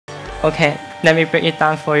Okay, let me break it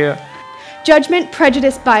down for you. Judgment,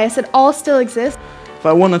 prejudice, bias, it all still exists. If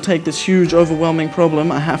I want to take this huge, overwhelming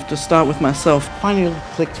problem, I have to start with myself. Finally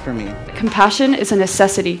clicked for me. Compassion is a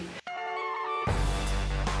necessity.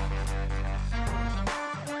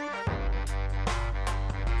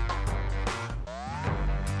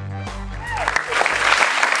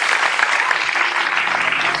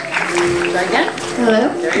 Try again. Hello.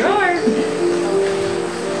 There you are.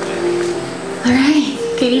 All right.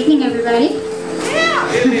 Good evening, everybody.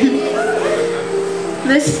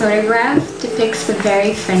 This photograph depicts the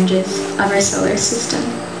very fringes of our solar system.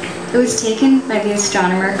 It was taken by the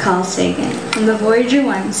astronomer Carl Sagan from the Voyager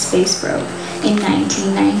 1 space probe in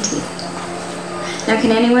 1990. Now,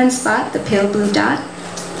 can anyone spot the pale blue dot?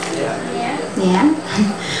 Yeah?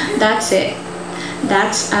 That's it.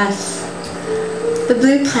 That's us. The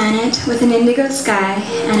blue planet with an indigo sky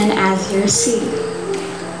and an azure sea.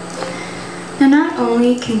 Now, not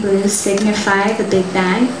only can blue signify the Big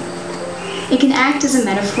Bang, it can act as a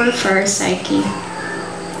metaphor for our psyche.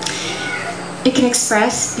 It can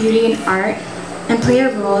express beauty in art and play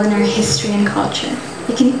a role in our history and culture.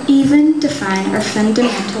 It can even define our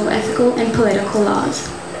fundamental ethical and political laws.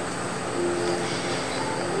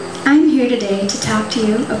 I'm here today to talk to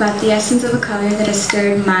you about the essence of a color that has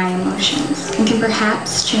stirred my emotions and can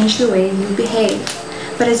perhaps change the way you behave,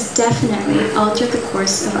 but has definitely altered the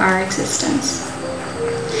course of our existence.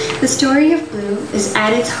 The story of blue is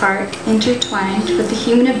at its heart intertwined with the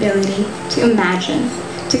human ability to imagine,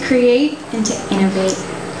 to create, and to innovate.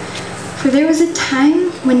 For there was a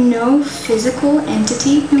time when no physical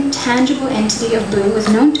entity, no tangible entity of blue was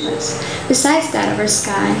known to us, besides that of our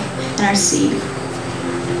sky and our sea.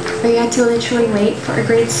 We had to literally wait for a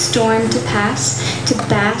great storm to pass to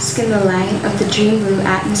bask in the light of the dream blue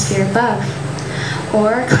atmosphere above,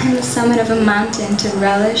 or climb the summit of a mountain to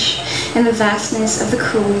relish in the vastness of the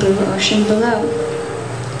cool blue ocean below.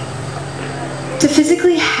 To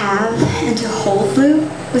physically have and to hold blue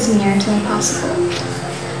was near to impossible.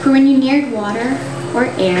 For when you neared water or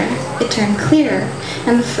air, it turned clearer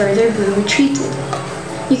and the further blue retreated.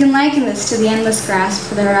 You can liken this to the endless grasp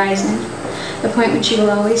for the horizon, the point which you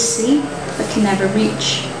will always see but can never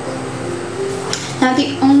reach. Now,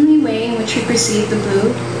 the only way in which we perceive the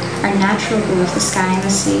blue, our natural blue of the sky and the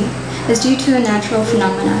sea, is due to a natural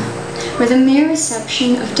phenomena, where the mere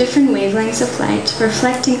reception of different wavelengths of light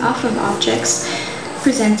reflecting off of objects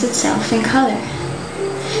presents itself in color.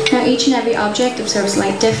 Now, each and every object absorbs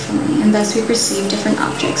light differently, and thus we perceive different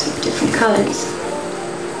objects with different colors.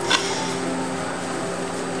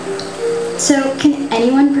 So, can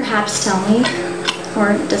anyone perhaps tell me,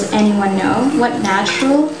 or does anyone know, what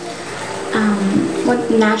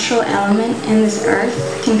natural element in this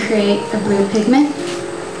earth can create a blue pigment?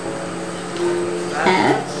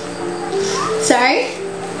 Sorry?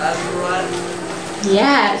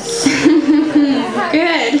 Yes.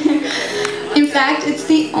 Good. In fact, it's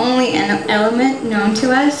the only element known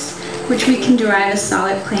to us which we can derive a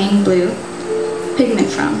solid plain blue pigment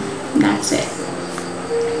from. And that's it.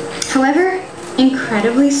 However,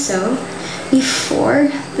 incredibly so, before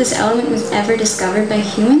this element was ever discovered by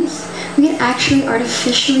humans, we could actually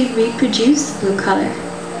artificially reproduce the blue color.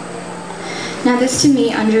 Now, this to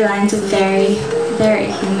me underlines a very,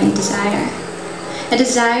 very human desire. A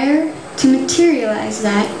desire to materialize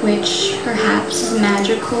that which perhaps is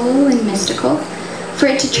magical and mystical, for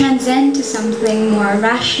it to transcend to something more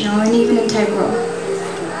rational and even integral.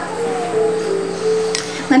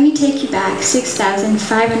 Let me take you back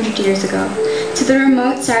 6,500 years ago to the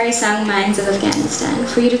remote Sarisang mines of Afghanistan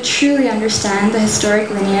for you to truly understand the historic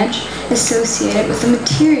lineage associated with the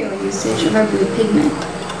material usage of our blue pigment.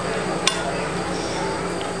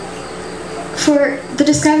 For the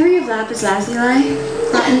discovery of lapis lazuli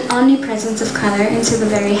brought an omnipresence of color into the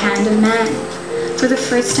very hand of man. For the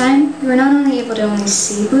first time, we were not only able to only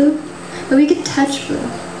see blue, but we could touch blue.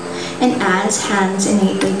 And as hands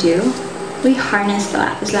innately do, we harness the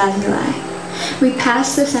lapis lazuli. We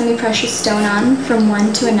pass the semi-precious stone on from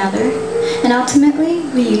one to another, and ultimately,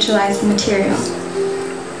 we utilize the material.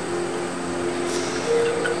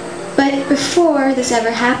 But before this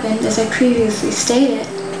ever happened, as I previously stated,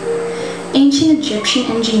 ancient Egyptian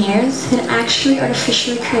engineers had actually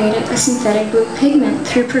artificially created a synthetic blue pigment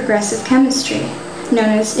through progressive chemistry,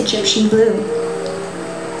 known as Egyptian blue.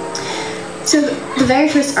 So the very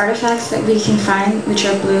first artifacts that we can find which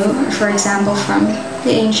are blue are, for example, from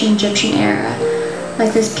the ancient Egyptian era,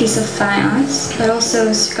 like this piece of faience, but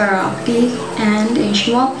also scarabei and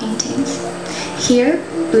ancient wall paintings. Here,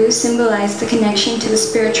 blue symbolized the connection to the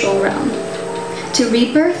spiritual realm, to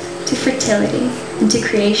rebirth, to fertility, and to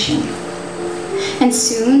creation. And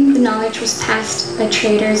soon the knowledge was passed by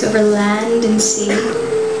traders over land and sea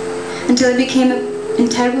until it became an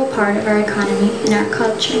integral part of our economy and our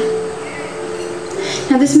culture.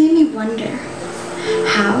 Now this made me wonder,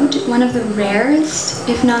 how did one of the rarest,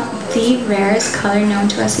 if not the rarest color known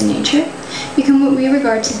to us in nature become what we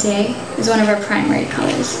regard today as one of our primary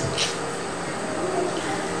colors?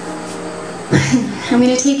 I'm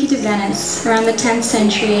going to take you to Venice around the 10th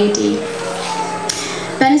century AD.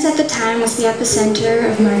 Venice at the time was the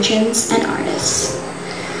epicenter of merchants and artists.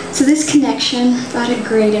 So this connection brought a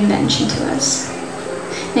great invention to us.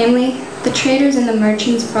 Namely, the traders and the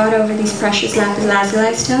merchants brought over these precious lapis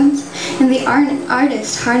lazuli stones, and the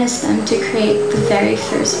artists harnessed them to create the very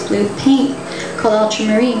first blue paint, called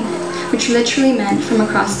ultramarine, which literally meant from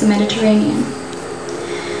across the Mediterranean.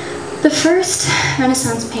 The first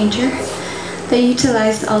Renaissance painter that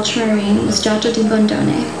utilized the ultramarine was Giotto di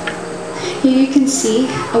Bondone. Here you can see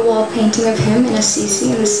a wall painting of him in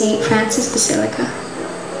Assisi in the St. Francis Basilica.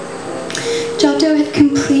 Giotto had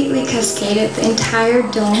completely cascaded the entire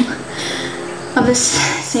dome of this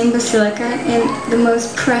same basilica in the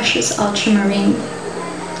most precious ultramarine.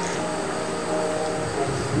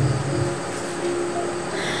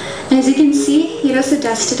 And as you can see, he had also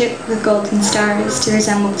dusted it with golden stars to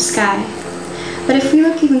resemble the sky. But if we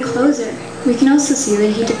look even closer, we can also see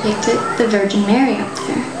that he depicted the Virgin Mary up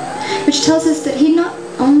there, which tells us that he not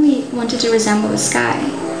only wanted to resemble the sky,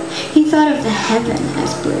 he thought of the heaven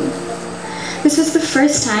as blue. This was the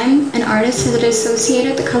first time an artist had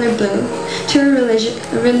associated the color blue to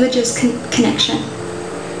a religious connection.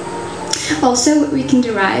 Also, what we can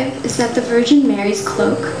derive is that the Virgin Mary's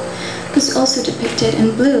cloak was also depicted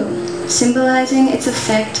in blue, symbolizing its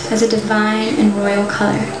effect as a divine and royal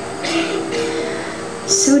color.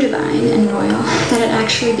 So divine and royal that it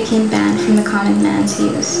actually became banned from the common man's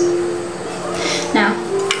use. Now,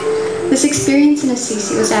 this experience in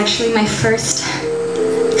Assisi was actually my first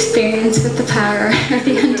experience with the power, or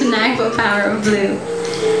the undeniable power of blue.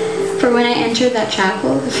 For when I entered that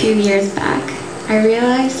chapel a few years back, I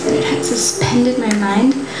realized that it had suspended my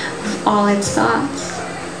mind of all its thoughts.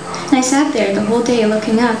 And I sat there the whole day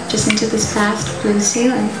looking up just into this vast blue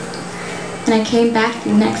ceiling. And I came back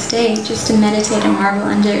the next day just to meditate and marvel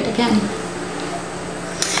under it again.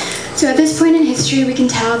 So at this point in history, we can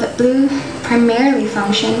tell that blue primarily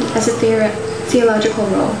functioned as a theological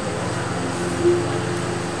role.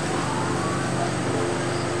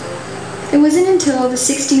 It wasn't until the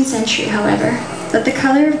 16th century, however, that the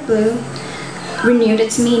color of blue renewed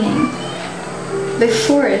its meaning.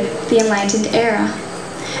 Before it, the Enlightened era,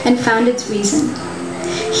 and found its reason.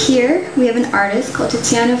 Here, we have an artist called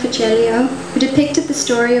Tiziano Ficelio who depicted the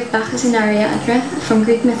story of Bacchus and Ariadne from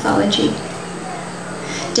Greek mythology.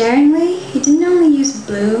 Daringly, he didn't only use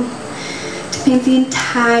blue to paint the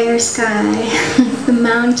entire sky, the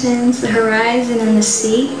mountains, the horizon, and the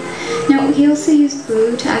sea. No, he also used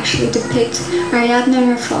blue to actually depict Ariadne and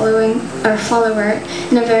her follower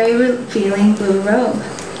in a very revealing blue robe.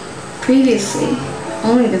 Previously,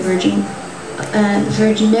 only the Virgin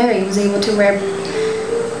Mary was able to wear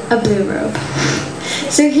a blue robe.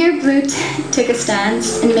 So here blue took a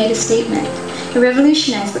stance and made a statement. It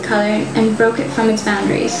revolutionized the color and broke it from its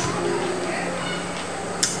boundaries.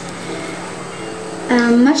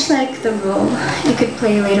 Much like the role it could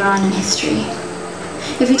play later on in history.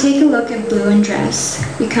 If we take a look at blue in dress,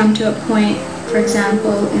 we come to a point, for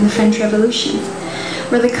example, in the French Revolution,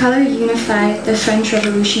 where the color unified the French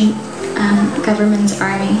Revolution government's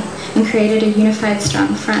army and created a unified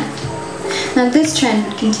strong front. Now this trend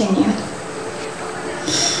would continue.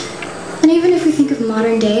 And even if we think of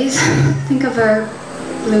modern days, think of our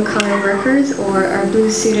blue-collar workers or our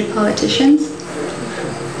blue-suited politicians.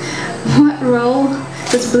 What role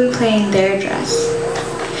does blue play in their dress?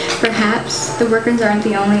 Perhaps the workers aren't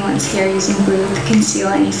the only ones here using blue to conceal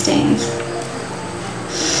any stains.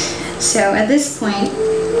 So at this point,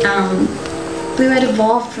 blue had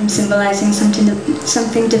evolved from symbolizing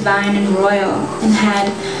something divine and royal, and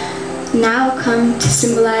had now come to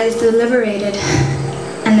symbolize the liberated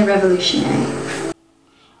and the revolutionary.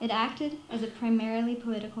 It acted as a primarily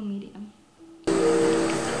political medium.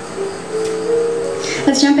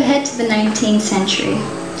 Let's jump ahead to the 19th century,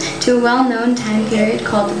 to a well-known time period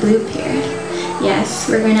called the Blue Period. Yes,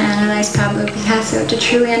 we're going to analyze Pablo Picasso to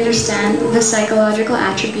truly understand the psychological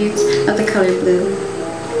attributes of the color blue.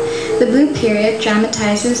 The Blue Period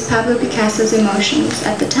dramatizes Pablo Picasso's emotions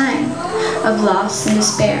at the time of loss and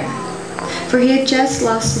despair, for he had just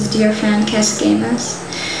lost his dear friend Casquemas,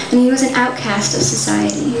 and he was an outcast of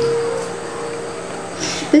society.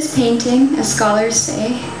 This painting, as scholars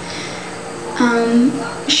say,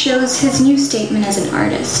 shows his new statement as an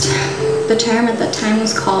artist. The term at that time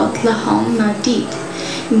was called l'homme maudit,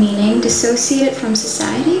 meaning dissociated from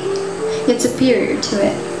society, yet superior to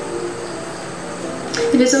it.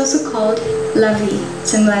 It is also called la vie,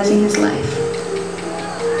 symbolizing his life.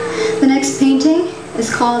 The next painting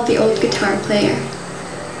is called The Old Guitar Player.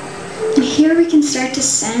 And here we can start to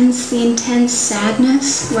sense the intense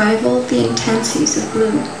sadness rival the intense use of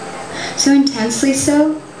blue. So intensely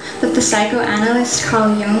so that the psychoanalyst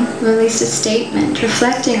Carl Jung released a statement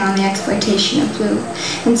reflecting on the exploitation of blue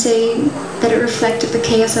and saying that it reflected the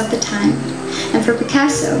chaos of the time, and for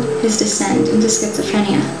Picasso, his descent into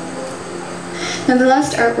schizophrenia. Now the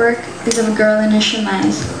last artwork is of a girl in a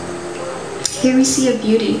chemise. Here we see a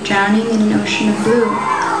beauty drowning in an ocean of blue,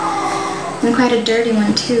 and quite a dirty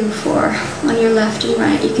one too, for on your left and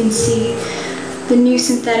right you can see the new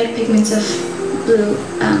synthetic pigments of blue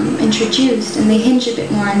introduced, and they hinge a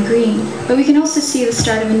bit more on green. But we can also see the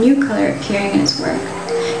start of a new color appearing in his work.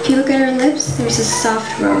 If you look at her lips, there's a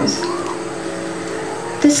soft rose.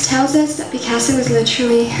 This tells us that Picasso was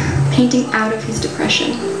literally painting out of his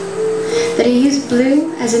depression, that he used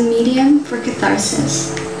blue as a medium for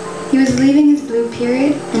catharsis. He was leaving his blue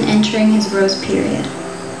period and entering his rose period.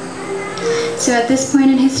 So at this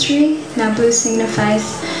point in history, now blue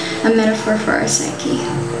signifies a metaphor for our psyche.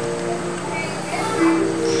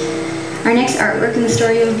 Our next artwork in the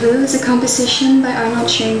story of blue is a composition by Arnold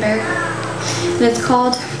Schoenberg, and it's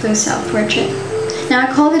called Blue Self-Portrait. Now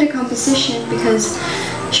I called it a composition because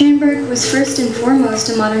Schoenberg was first and foremost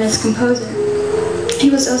a modernist composer.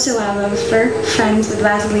 He was also, however, friends with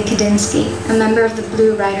Vasily Kandinsky, a member of the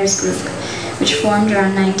Blue Writers Group, which formed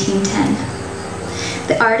around 1910.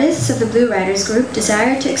 The artists of the Blue Writers Group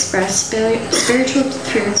desired to express spiritual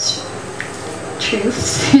truths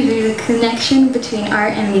through the connection between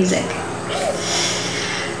art and music.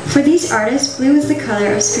 For these artists, blue is the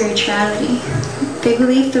color of spirituality. They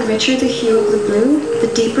believed the richer the hue of the blue,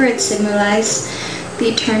 the deeper it symbolized the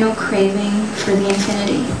eternal craving for the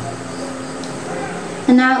infinity.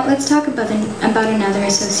 And now let's talk about another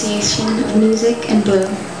association of music and blue.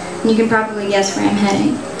 And you can probably guess where I'm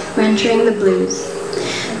heading. We're entering the blues.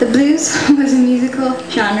 The blues was a musical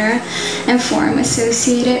genre and form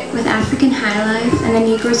associated with African highlife and the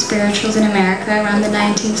Negro spirituals in America around the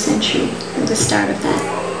 19th century, at the start of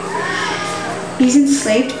that. These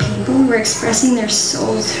enslaved people were expressing their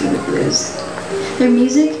souls through the blues. Their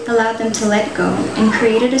music allowed them to let go and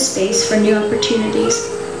created a space for new opportunities.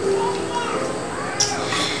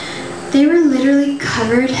 They were literally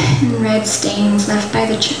covered in red stains left by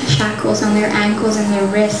the shackles on their ankles and their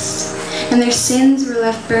wrists, and their sins were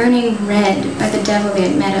left burning red by the devil they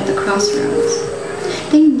had met at the crossroads.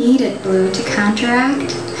 They needed blue to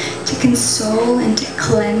counteract, to console, and to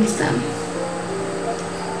cleanse them.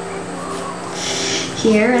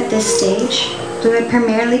 Here, at this stage, blue had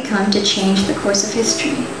primarily come to change the course of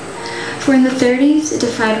history. For in the 30s, it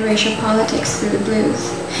defied racial politics through the blues,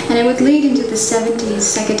 and it would lead into the 70s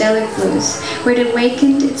psychedelic blues, where it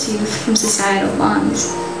awakened its youth from societal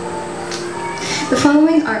bonds. The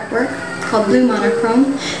following artwork, called Blue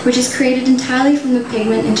Monochrome, which is created entirely from the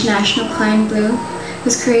pigment International Klein Blue,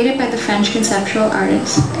 was created by the French conceptual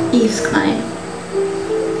artist Yves Klein.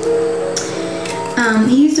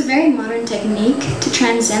 He used a very modern technique to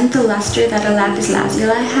transcend the luster that a lapis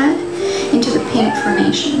lazuli had into the paint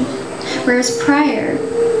formation, whereas prior,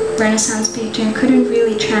 Renaissance painting couldn't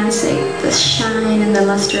really translate the shine and the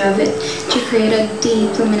luster of it to create a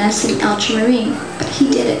deep, luminescent ultramarine, but he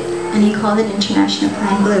did it, and he called it International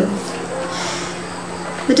Klein Blue.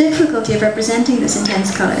 The difficulty of representing this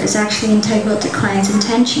intense color is actually integral to Klein's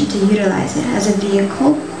intention to utilize it as a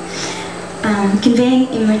vehicle, conveying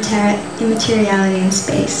immateriality in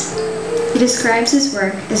space. He describes his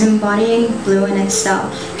work as embodying blue in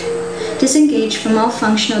itself, disengaged from all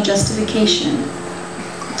functional justification.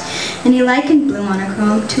 And he likened blue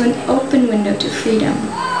monochrome to an open window to freedom,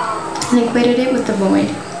 and equated it with the void.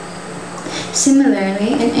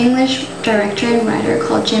 Similarly, an English director and writer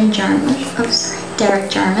called Derek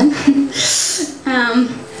Jarman,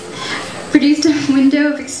 produced a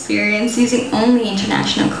window of experience using only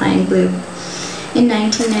International Klein Blue in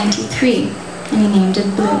 1993, and he named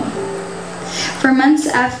it Blue. 4 months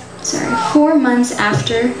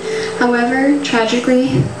after, however,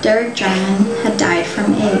 tragically, Derek Jarman had died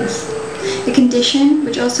from AIDS, a condition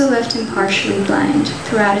which also left him partially blind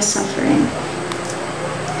throughout his suffering.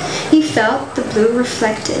 He felt the blue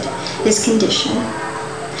reflected his condition,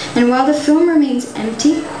 and while the film remains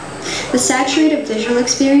empty, the saturated visual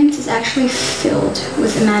experience is actually filled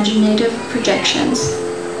with imaginative projections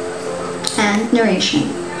and narration.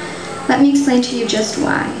 Let me explain to you just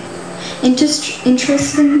why.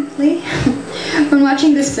 Interestingly, when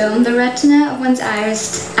watching this film, the retina of one's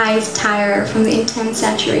eyes tire from the intense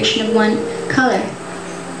saturation of one color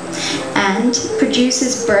and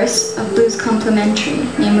produces bursts of blue's complementary,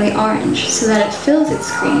 namely orange, so that it fills its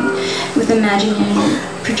screen with imaginary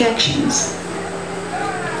projections.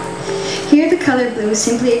 Here the color blue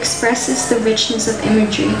simply expresses the richness of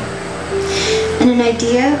imagery and an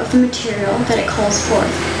idea of the material that it calls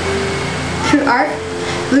forth. Through art,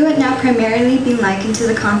 blue had now primarily been likened to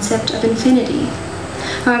the concept of infinity,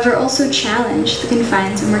 however also challenged the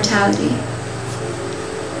confines of mortality.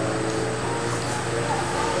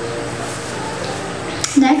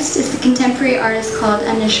 Next is the contemporary artist called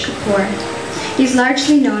Anish Kapoor. He is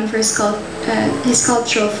largely known for his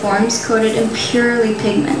sculptural forms coated in purely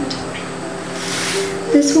pigment.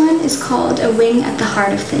 This one is called A Wing at the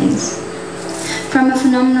Heart of Things. From a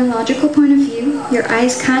phenomenological point of view, your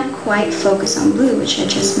eyes can't quite focus on blue, which I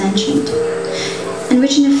just mentioned, and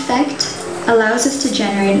which in effect allows us to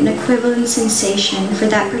generate an equivalent sensation for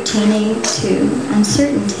that pertaining to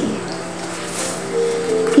uncertainty.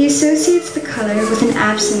 He associates the color with an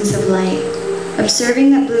absence of light,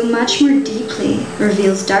 observing that blue much more deeply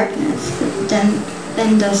reveals darkness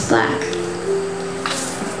than does black.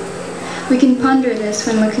 We can ponder this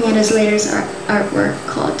when looking at his latest artwork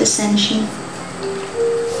called Dissension.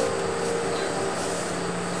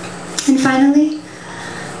 And finally,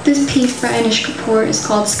 this piece by Anish Kapoor is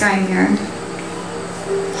called Sky Mirror.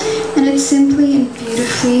 And it simply and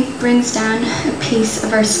beautifully brings down a piece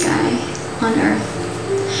of our sky on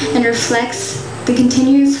Earth and reflects the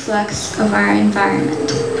continuous flux of our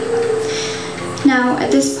environment. Now, at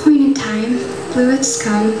this point in time, blue has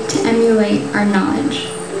come to emulate our knowledge.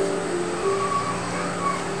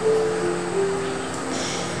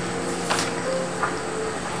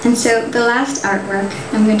 And so the last artwork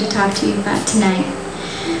I'm going to talk to you about tonight,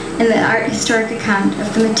 and the art historic account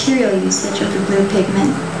of the material usage of the blue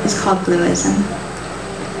pigment, is called Blueism.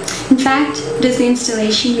 In fact, it is the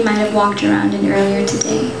installation you might have walked around in earlier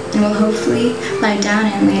today and will hopefully lie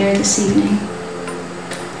down in later this evening.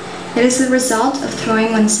 It is the result of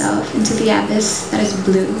throwing oneself into the abyss that is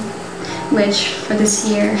blue, which for this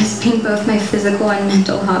year has been both my physical and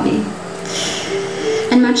mental hobby.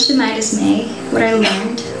 And much to my dismay, what I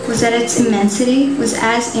learned was that its immensity was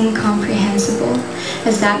as incomprehensible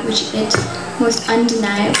as that which it most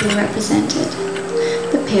undeniably represented,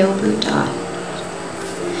 the pale blue dot.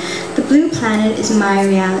 The blue planet is my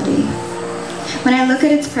reality. When I look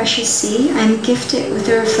at its precious sea, I am gifted with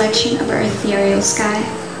the reflection of our ethereal sky.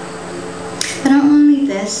 But not only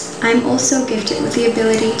this, I am also gifted with the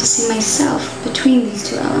ability to see myself between these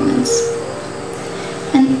two elements.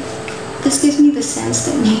 And this gives me the sense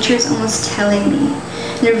that nature is almost telling me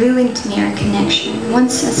and revealing to me our connection,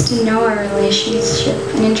 wants us to know our relationship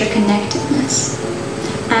and interconnectedness,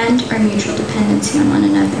 and our mutual dependency on one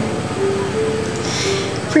another.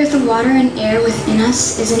 For if the water and air within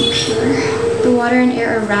us isn't pure, the water and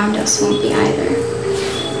air around us won't be either.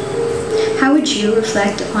 How would you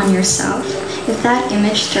reflect upon yourself if that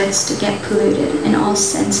image starts to get polluted in all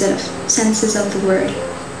senses of the word?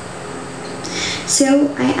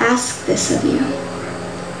 So I ask this of you.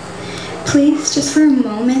 Please, just for a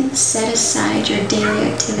moment, set aside your daily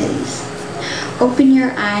activities. Open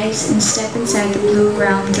your eyes and step inside the blue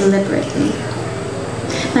realm deliberately.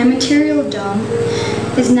 My material dome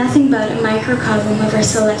is nothing but a microcosm of our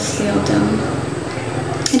celestial dome.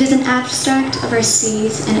 It is an abstract of our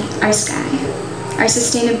seas and our sky, our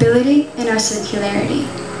sustainability and our circularity.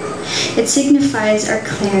 It signifies our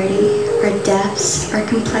clarity, our depths, our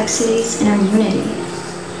complexities, and our unity.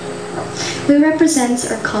 Blue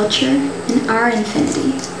represents our culture and our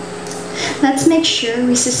infinity. Let's make sure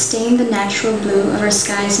we sustain the natural blue of our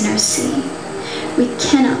skies and our sea. We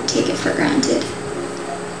cannot take it for granted.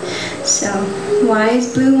 So, why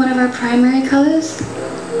is blue one of our primary colors?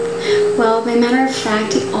 Well, by matter of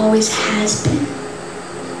fact, it always has been.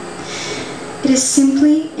 It is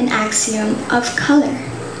simply an axiom of color.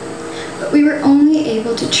 But we were only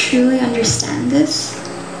able to truly understand this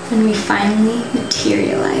when we finally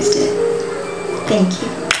materialized it. Thank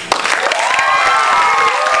you.